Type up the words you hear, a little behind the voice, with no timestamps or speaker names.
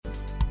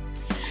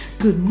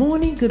Good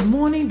morning, good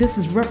morning. This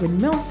is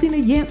Reverend Melsina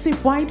Yancey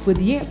White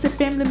with Yancey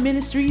Family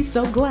Ministries.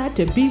 So glad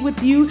to be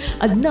with you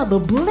another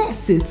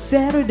blessed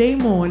Saturday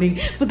morning.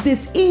 For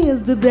this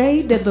is the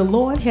day that the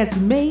Lord has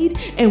made,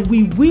 and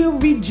we will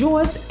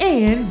rejoice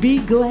and be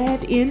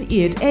glad in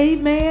it.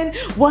 Amen.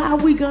 Why are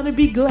we going to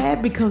be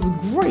glad? Because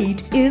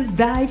great is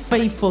thy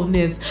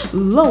faithfulness,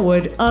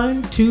 Lord,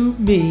 unto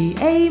me.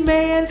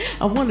 Amen.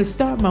 I want to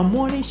start my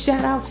morning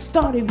shout out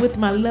starting with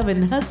my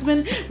loving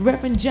husband,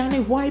 Reverend Johnny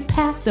White,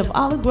 pastor of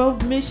Olive Grove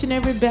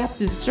Missionary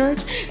Baptist Church,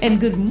 and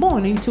good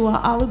morning to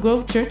our Olive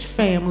Grove Church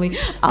family.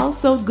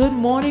 Also, good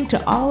morning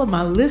to all of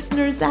my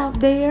listeners out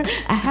there.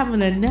 I have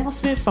an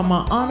announcement from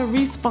our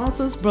honorary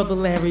sponsors, Brother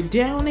Larry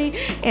Downey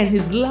and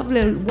his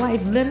lovely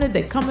wife Linda,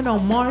 that coming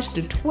on March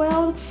the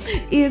 12th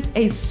is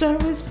a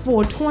service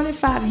for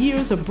 25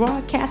 years of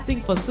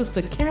broadcasting for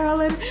Sister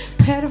Carolyn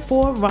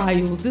Pettifor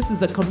Riles. This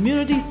is a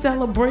community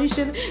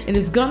celebration and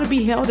it's going to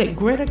be held at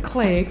Greta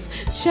Clegg's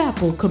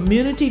Chapel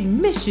Community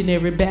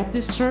Missionary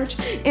Baptist Church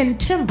in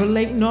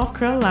Timberlake, North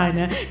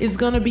Carolina. It's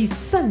going to be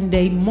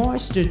Sunday,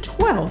 March the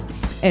 12th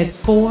at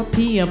 4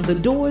 p.m. The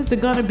doors are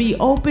going to be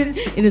open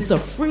and it's a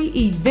free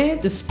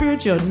event. The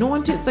spiritual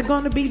anointeds are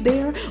going to be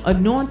there.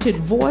 Anointed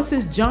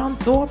Voices, John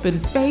Thorpe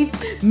and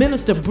Faith,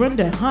 Minister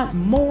Brenda Hunt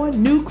Moore,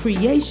 New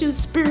Creation,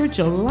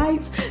 Spiritual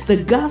Lights,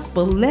 The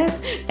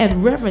Gospelettes,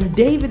 and Reverend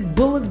David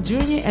Bullock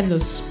Jr. and the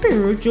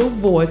Spiritual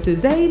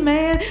Voices.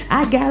 Amen.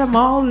 I got them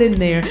all in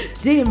there.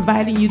 They're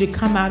inviting you to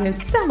come out and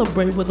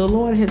celebrate what the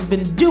Lord has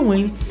been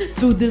doing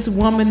through this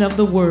woman of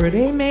the word.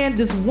 Amen.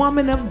 This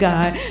woman of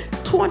God.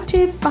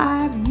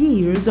 25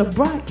 years of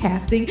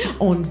broadcasting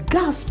on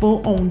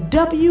gospel on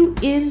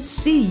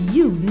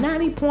WNCU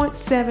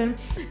 90.7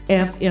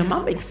 FM.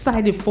 I'm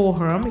excited for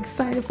her. I'm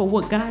excited for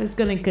what God is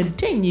going to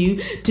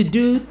continue to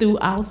do through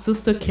our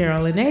Sister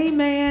Carolyn.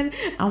 Amen.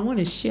 I want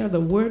to share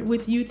the word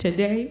with you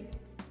today.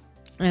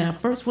 And I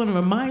first want to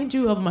remind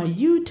you of my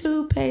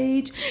YouTube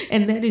page,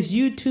 and that is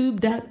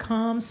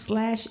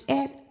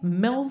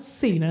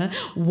youtube.com/@Melsina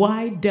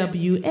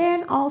YW,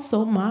 and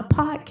also my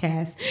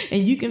podcast.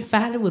 And you can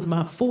find it with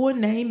my full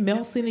name,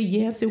 Melsina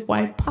Yancey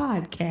White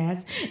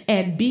Podcast,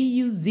 at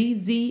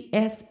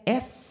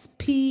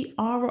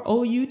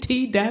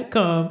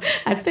BUZZSSPROUT.com.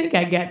 I think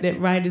I got that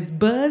right. It's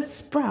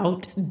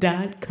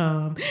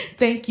buzzsprout.com.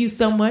 Thank you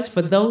so much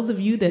for those of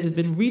you that have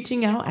been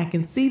reaching out. I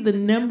can see the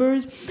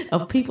numbers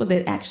of people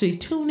that actually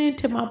tune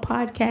into my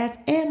podcast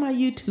and my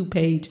YouTube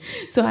page.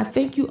 So I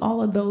thank you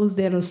all of those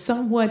that are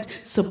somewhat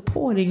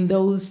supporting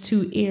those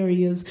two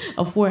areas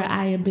of where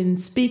I have been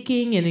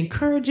speaking an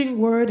encouraging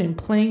word and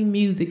playing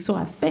music. So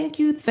I thank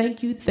you,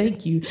 thank you,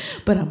 thank you.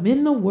 But I'm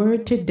in the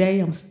word today.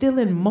 I'm still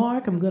in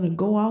Mark. I'm going to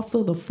go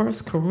also the 1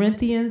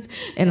 Corinthians,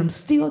 and I'm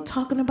still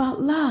talking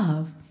about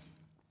love.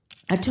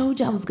 I told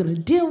you I was going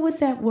to deal with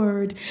that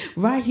word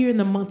right here in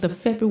the month of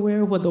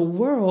February, where the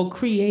world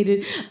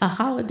created a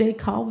holiday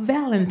called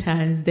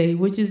Valentine's Day,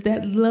 which is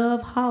that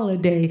love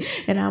holiday.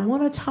 And I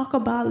want to talk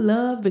about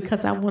love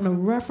because I want to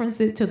reference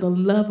it to the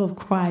love of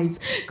Christ,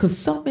 because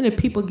so many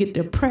people get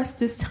depressed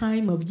this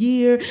time of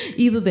year.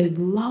 Either they've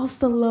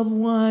lost a loved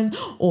one,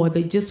 or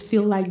they just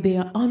feel like they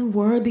are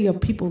unworthy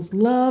of people's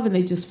love, and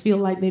they just feel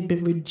like they've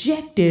been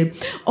rejected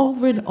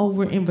over and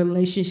over in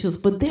relationships.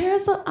 But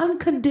there's an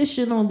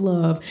unconditional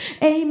love.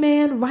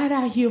 Amen. Right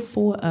out here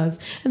for us.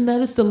 And that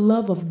is the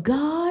love of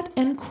God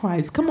and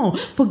Christ. Come on.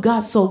 For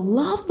God so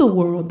loved the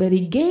world that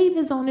he gave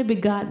his only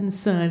begotten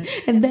son.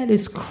 And that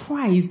is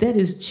Christ. That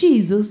is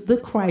Jesus the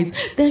Christ.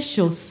 That's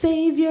your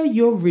Savior,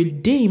 your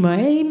Redeemer.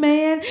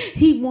 Amen.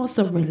 He wants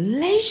a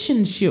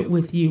relationship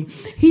with you.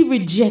 He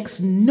rejects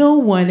no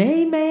one.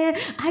 Amen.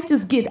 I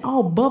just get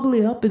all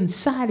bubbly up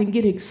inside and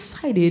get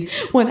excited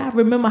when I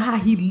remember how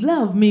he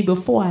loved me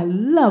before I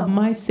loved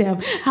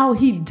myself. How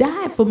he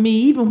died for me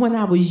even when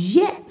I was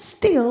yet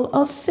still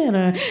a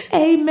sinner.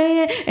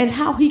 Amen. And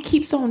how he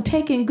keeps on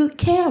taking good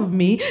care of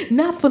me,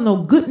 not for no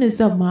goodness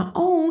of my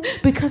own,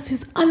 because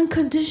his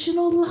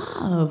unconditional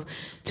love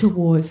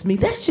towards me.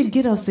 That should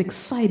get us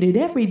excited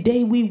every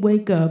day we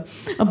wake up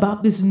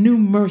about this new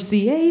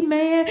mercy.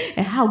 Amen.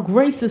 And how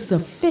grace is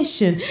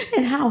sufficient,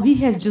 and how he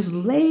has just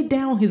laid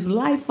down his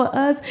life for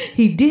us.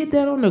 He did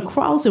that on the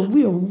cross, and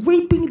we are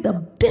reaping the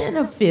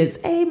benefits,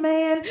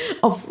 amen,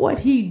 of what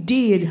he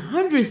did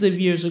hundreds of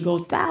years ago,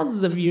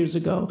 thousands of years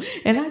ago.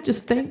 And I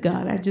just thank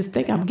God.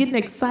 I'm getting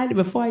excited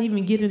before I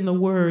even get in the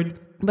word.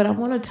 But I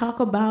want to talk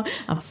about,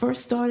 I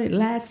first started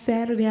last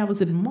Saturday. I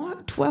was in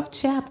Mark 12th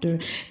chapter,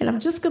 and I'm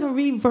just going to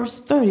read verse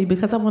 30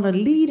 because I want to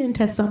lead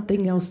into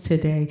something else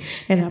today.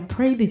 And I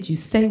pray that you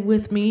stay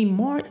with me.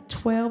 Mark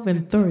 12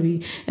 and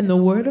 30. And the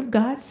word of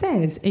God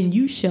says, "And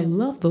you shall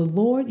love the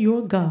Lord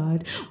your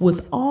God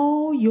with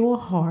all your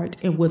heart,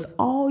 and with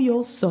all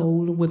your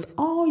soul, and with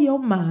all your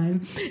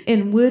mind,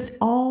 and with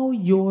all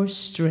your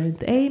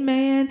strength."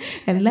 Amen.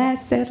 And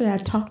last Saturday, I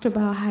talked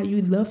about how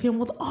you love him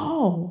with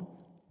all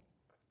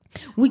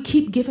We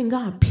keep giving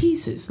God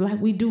pieces like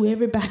we do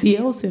everybody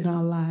else in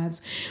our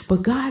lives.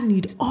 But God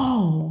needs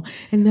all.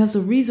 And there's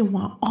a reason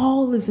why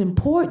all is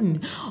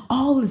important.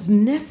 All is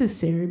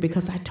necessary,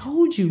 because I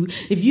told you,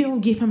 if you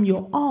don't give him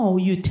your all,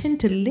 you tend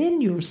to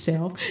lend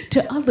yourself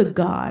to other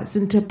gods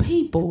and to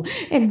people.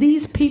 And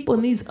these people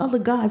and these other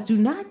gods do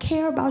not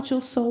care about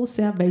your soul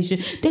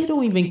salvation. They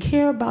don't even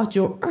care about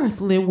your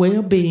earthly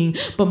well-being.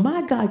 But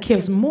my God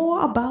cares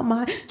more about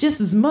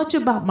just as much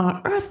about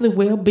my earthly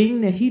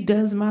well-being that he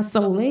does my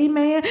soul.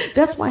 Amen.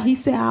 That's why he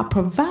said, I'll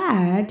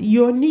provide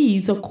your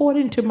needs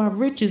according to my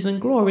riches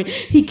and glory.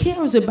 He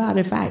cares about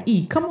if I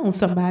eat. Come on,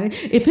 somebody.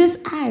 If his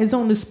eye is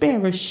on the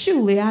sparrow,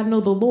 surely I know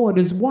the Lord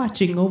is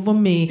watching over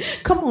me.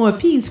 Come on.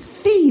 If he's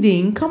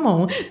feeding, come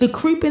on, the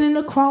creeping and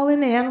the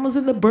crawling animals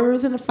and the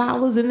birds and the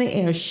fowlers in the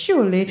air,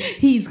 surely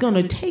he's going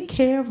to take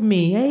care of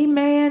me.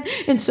 Amen.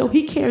 And so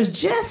he cares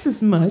just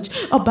as much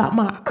about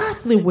my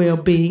earthly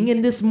well-being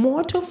in this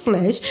mortal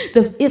flesh,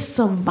 its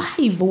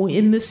survival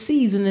in the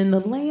season, in the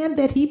land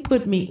that he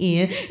put me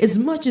in, as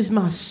much as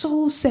my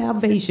soul's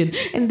salvation.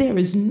 And there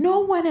is no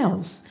one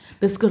else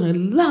that's going to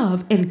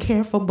love and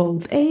care for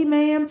both.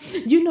 Amen.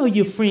 You know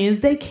your friends,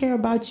 they care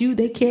about you.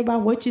 They care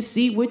about what you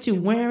see, what you're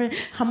wearing,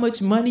 how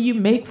much money you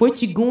make,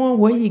 what you're going,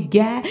 where you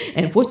got,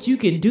 and what you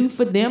can do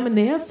for them. And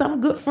there are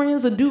some good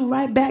friends that do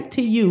right back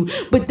to you,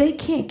 but they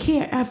can't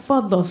care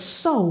for the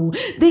soul.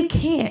 They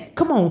can't,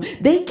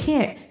 they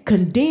can't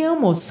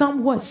condemn or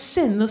somewhat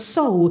sin the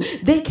soul.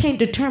 They can't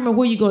determine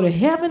where you go to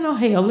heaven or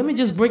hell. Let me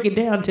just break it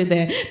down to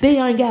that. They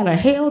ain't got a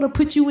hell to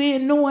put you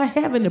in, nor a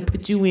heaven to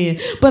put you in.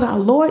 But our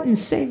Lord and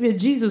Savior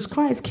Jesus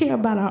Christ care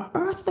about our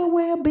earthly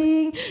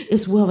well-being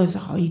as well as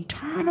our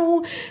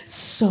eternal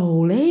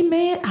soul.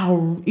 Amen.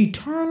 Our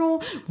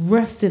eternal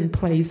resting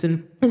place.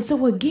 And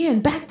so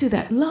again, back to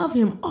that, love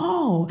him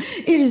all.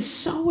 It is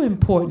so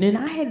important. And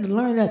I had to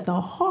learn that the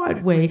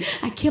hard way.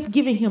 I kept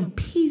giving him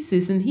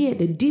pieces, and he had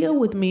to deal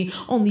with me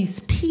on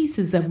these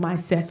pieces of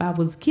myself I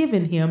was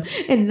giving him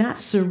and not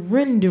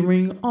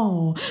surrendering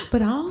all.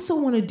 But I also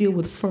want to deal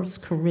with 1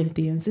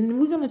 Corinthians. And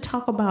we're going to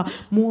talk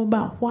more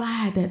about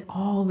why that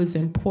all is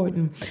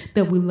important,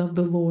 that we love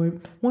the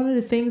Lord. One of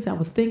the things I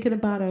was thinking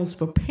about, I was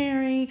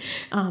preparing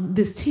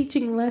this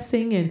teaching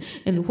lesson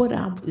and what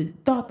I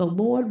thought the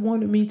Lord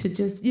wanted me to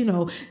just,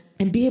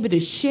 and be able to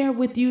share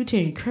with you to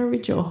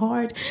encourage your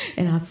heart.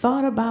 And I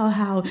thought about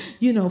how,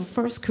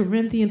 1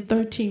 Corinthians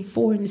 13,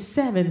 4 and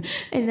 7.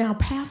 And now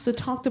Pastor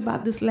talked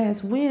about this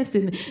last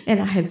Wednesday, and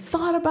I had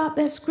thought about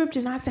that scripture,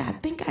 and I said, I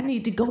think I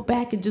need to go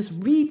back and just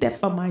read that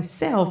for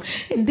myself.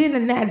 And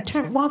then I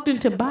walked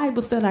into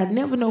Bible study. I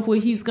never know what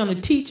he's going to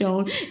teach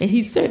on, and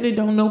he certainly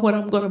don't know what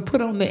I'm going to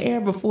put on the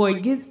air before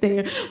it gets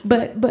there.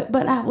 But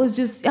I was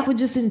just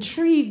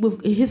intrigued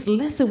with his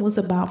lesson was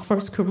about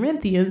 1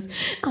 Corinthians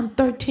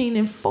 13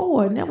 and 4.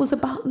 And that was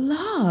about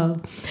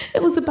love.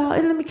 It was about,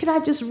 and can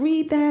I just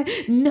read that?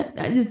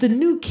 It's the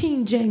New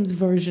King James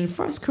Version,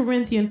 1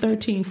 Corinthians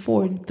 13,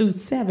 4 through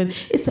 7.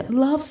 It said,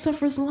 love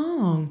suffers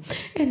long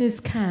and is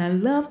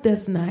kind. Love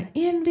does not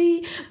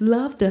envy.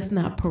 Love does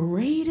not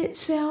parade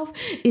itself.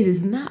 It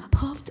is not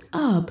puffed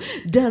up,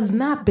 does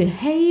not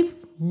behave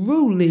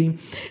rudely,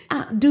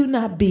 do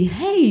not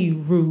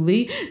behave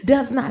rudely,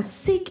 does not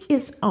seek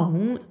its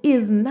own,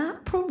 is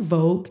not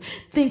provoked,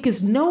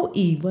 thinketh no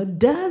evil,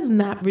 does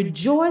not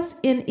rejoice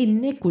in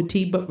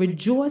iniquity, but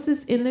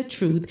rejoices in the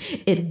truth.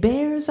 It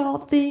bears all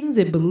things,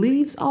 it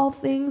believes all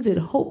things, it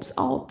hopes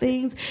all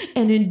things,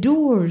 and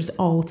endures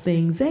all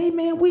things.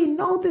 Amen. We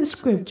know this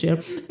scripture,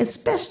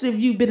 especially if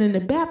you've been in the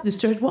Baptist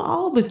church, well,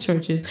 all the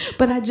churches.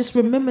 But I just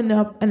remember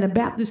in the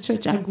Baptist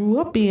church I grew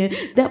up in,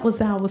 that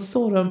was our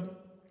sort of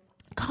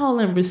call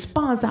and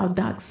response, our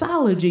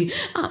doxology.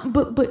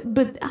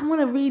 But I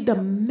want to read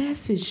the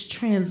Message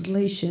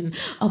translation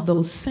of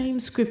those same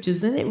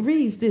scriptures. And it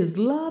reads this: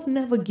 love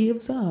never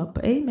gives up.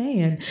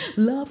 Amen.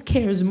 Love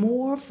cares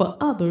more for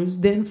others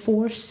than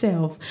for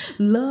self.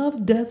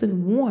 Love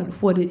doesn't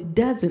want what it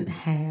doesn't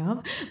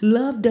have.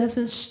 Love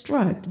doesn't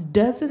strut,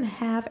 doesn't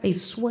have a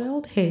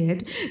swelled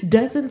head,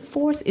 doesn't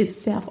force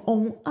itself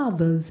on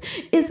others,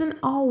 isn't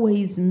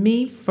always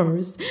me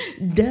first,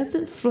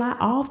 doesn't fly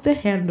off the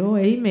handle.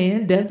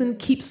 Amen. Doesn't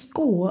keep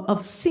score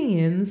of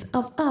sins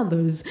of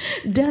others,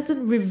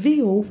 doesn't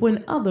reveal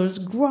when others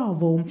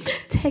grovel,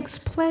 takes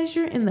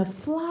pleasure in the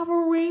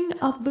flowering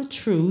of the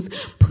truth,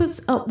 puts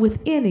up with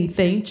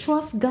anything,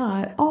 trusts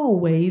God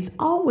always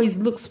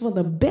looks for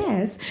the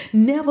best,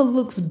 never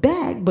looks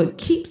back, but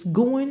keeps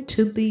going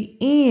to the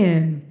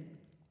end.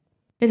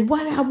 And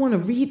why do I want to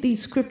read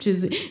these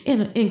scriptures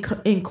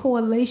in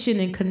correlation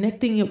and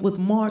connecting it with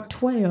Mark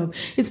 12?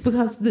 It's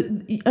because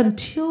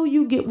until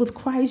you get with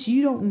Christ,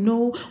 you don't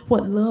know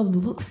what love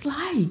looks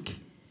like.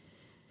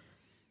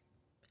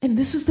 And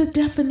this is the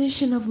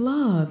definition of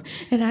love.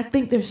 And I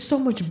think there's so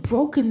much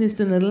brokenness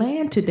in the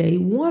land today.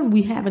 One,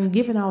 we haven't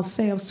given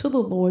ourselves to the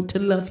Lord to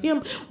love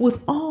him with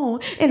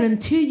all. And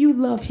until you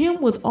love him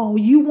with all,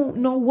 you won't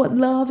know what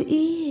love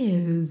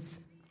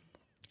is.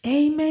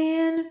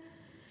 Amen.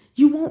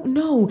 You won't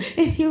know.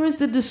 And here is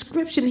the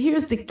description.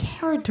 Here's the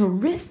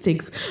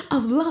characteristics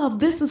of love.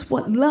 This is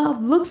what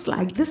love looks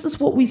like. This is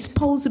what we're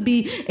supposed to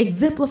be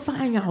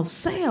exemplifying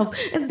ourselves.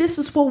 And this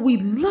is what we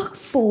look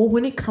for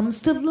when it comes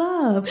to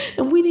love.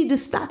 And we need to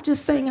stop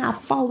just saying I've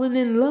fallen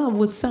in love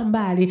with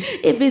somebody.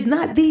 If it's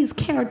not these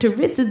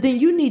characteristics, then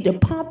you need to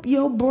pump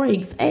your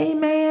brakes.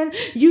 Amen.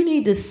 You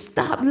need to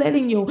stop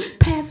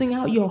passing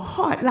out your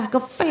heart like a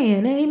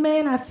fan.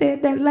 Amen. I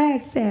said that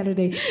last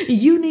Saturday.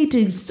 You need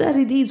to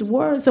study these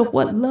words of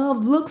what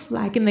love looks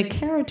like and the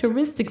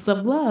characteristics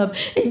of love.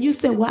 And you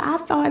said, well, I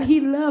thought he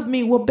loved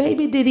me. Well,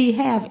 baby, did he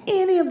have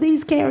any of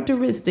these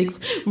characteristics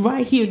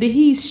right here? Did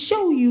he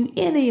show you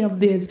any of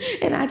this?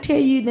 And I tell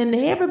you, then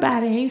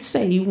everybody ain't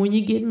saved when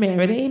you get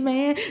married.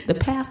 Amen. The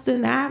pastor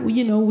and I,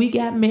 we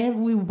got married.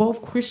 We were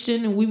both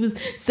Christian and we was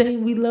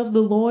saying we love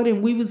the Lord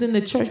and we was in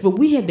the church, but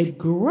we had to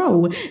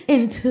grow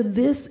into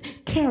this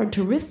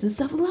characteristics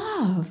of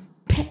love.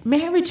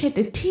 Marriage had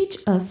to teach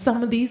us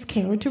some of these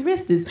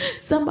characteristics.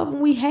 Some of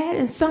them we had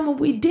and some of them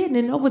we didn't.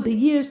 And over the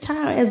years'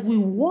 time, as we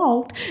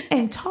walked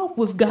and talked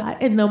with God,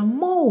 and the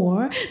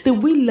more that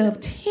we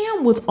loved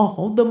him with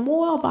all, the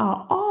more of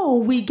our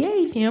all we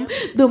gave him,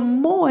 the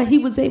more he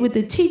was able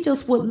to teach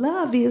us what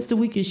love is so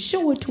we could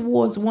show it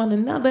towards one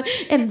another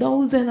and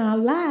those in our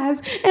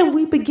lives. And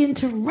we begin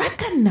to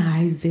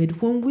recognize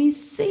it when we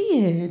see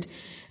it.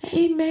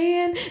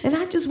 Amen. And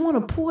I just want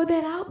to pour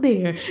that out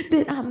there.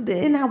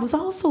 And I was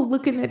also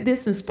looking at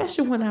this,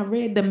 especially when I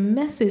read the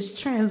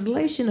Message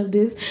translation of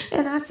this.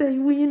 And I said,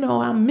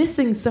 well, I'm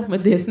missing some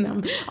of this. And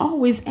I'm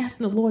always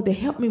asking the Lord to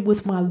help me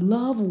with my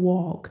love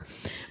walk.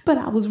 But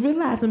I was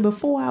realizing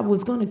before I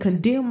was going to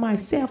condemn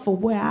myself for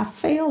where I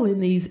fail in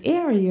these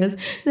areas,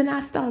 then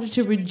I started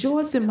to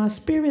rejoice in my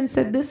spirit and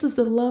said, this is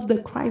the love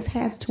that Christ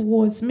has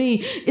towards me.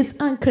 It's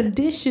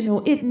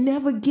unconditional. It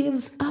never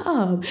gives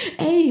up.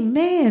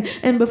 Amen.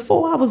 And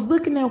before I was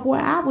looking at where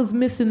I was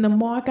missing the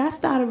mark, I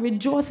started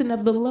rejoicing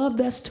of the love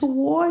that's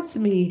towards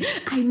me.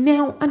 I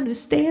now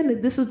understand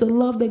that this is the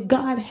love that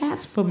God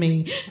has for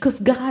me, because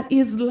God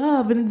is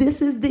love. And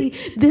this is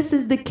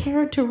the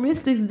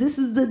characteristics. This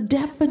is the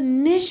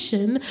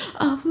definition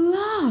of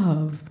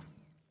love.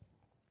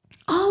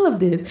 All of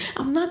this,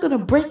 I'm not going to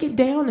break it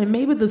down, and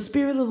maybe the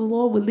Spirit of the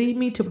Lord will lead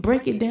me to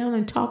break it down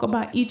and talk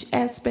about each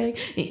aspect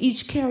and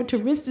each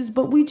characteristics,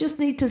 but we just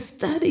need to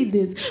study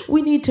this.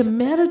 We need to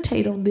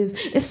meditate on this,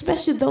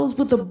 especially those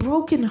with a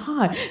broken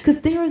heart,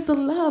 because there is a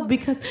love,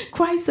 because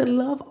Christ said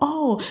love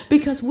all,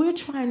 because we're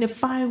trying to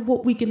find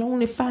what we can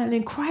only find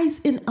in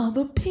Christ in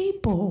other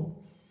people.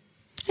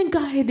 And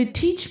God had to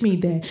teach me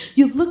that.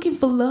 You're looking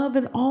for love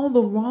in all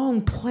the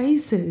wrong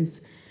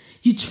places.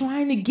 You're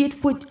trying to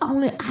get what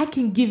only I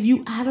can give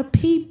you out of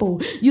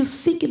people. You're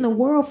seeking the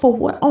world for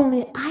what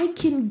only I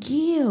can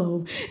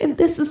give. And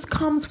this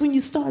comes when you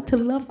start to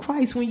love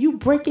Christ, when you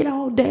break it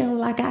all down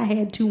like I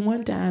had to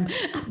one time.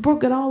 I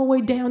broke it all the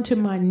way down to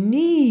my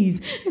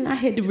knees, and I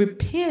had to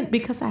repent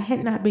because I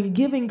had not been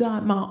giving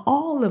God my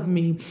all of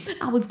me.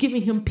 I was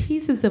giving him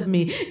pieces of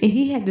me, and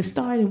he had to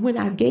start. And when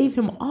I gave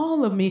him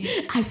all of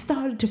me, I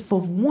started to, for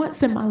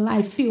once in my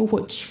life, feel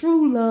what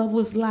true love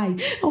was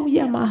like. Oh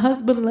yeah, my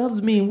husband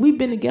loves me, and we've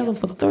been together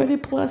for 30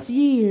 plus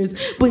years,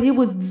 but it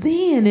was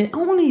then and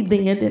only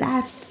then that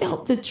I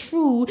felt the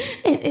true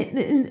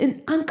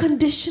and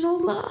unconditional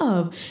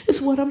love.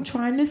 Is what I'm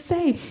trying to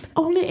say.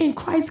 Only in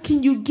Christ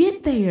can you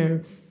get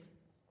there.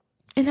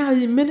 And I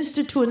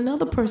ministered to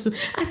another person.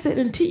 I said,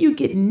 until you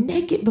get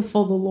naked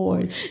before the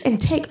Lord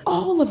and take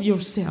all of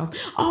yourself,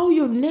 all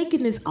your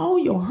nakedness, all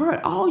your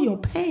hurt, all your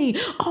pain,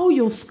 all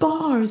your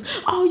scars,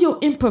 all your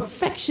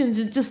imperfections,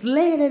 and just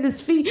lay it at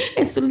his feet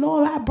and say,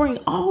 Lord, I bring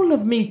all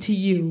of me to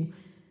you.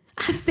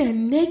 I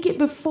stand naked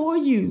before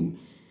you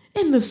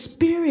in the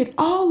spirit,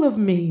 all of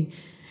me.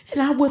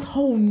 And I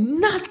withhold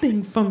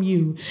nothing from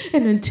you.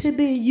 And until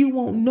then, you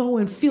won't know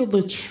and feel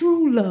the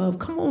true love.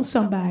 Come on,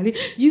 somebody.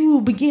 You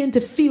will begin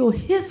to feel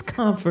his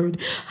comfort.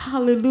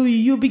 Hallelujah.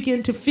 You'll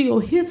begin to feel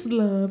his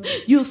love.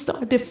 You'll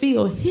start to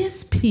feel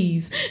his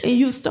peace. And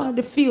you'll start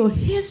to feel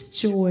his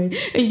joy.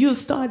 And you'll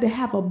start to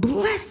have a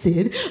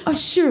blessed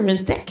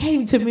assurance. That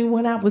came to me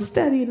when I was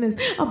studying this.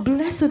 A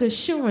blessed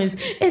assurance.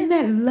 And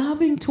that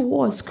loving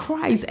towards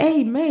Christ.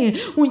 Amen.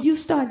 When you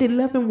started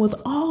loving with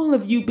all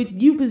of you, but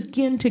you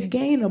begin to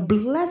gain a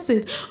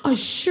blessed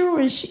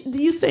assurance.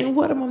 You saying,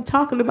 what am I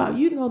talking about?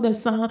 You know that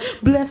song,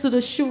 Blessed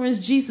Assurance,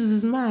 Jesus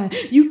is mine.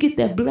 You get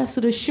that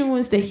blessed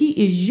assurance that he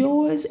is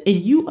yours and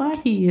you are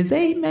his.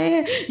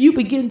 Amen. You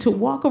begin to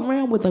walk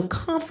around with a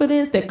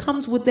confidence that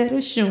comes with that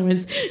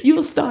assurance.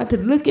 You'll start to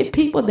look at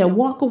people that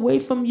walk away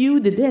from you,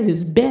 that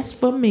is best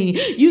for me.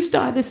 You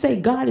start to say,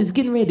 God is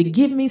getting ready to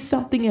give me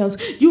something else.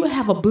 You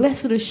have a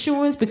blessed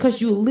assurance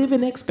because you live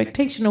in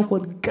expectation of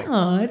what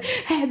God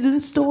has in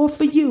store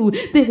for you,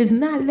 that is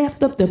not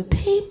left up the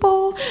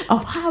people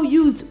of how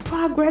you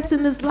progress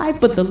in this life,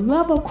 but the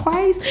love of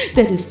Christ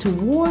that is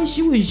towards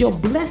you is your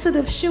blessed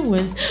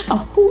assurance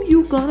of who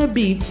you're gonna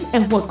be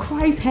and what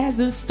Christ has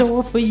in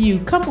store for you.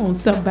 Come on,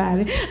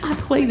 somebody. I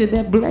pray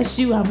that bless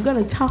you. I'm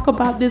gonna talk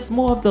about this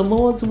more if the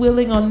Lord's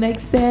willing on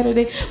next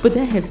Saturday, but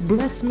that has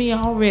blessed me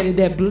already.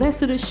 That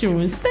blessed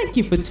assurance. Thank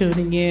you for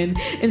tuning in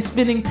and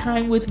spending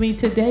time with me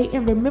today.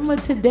 And remember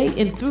today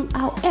and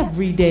throughout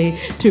every day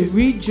to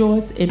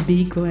rejoice and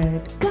be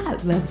glad.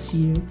 God loves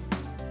you.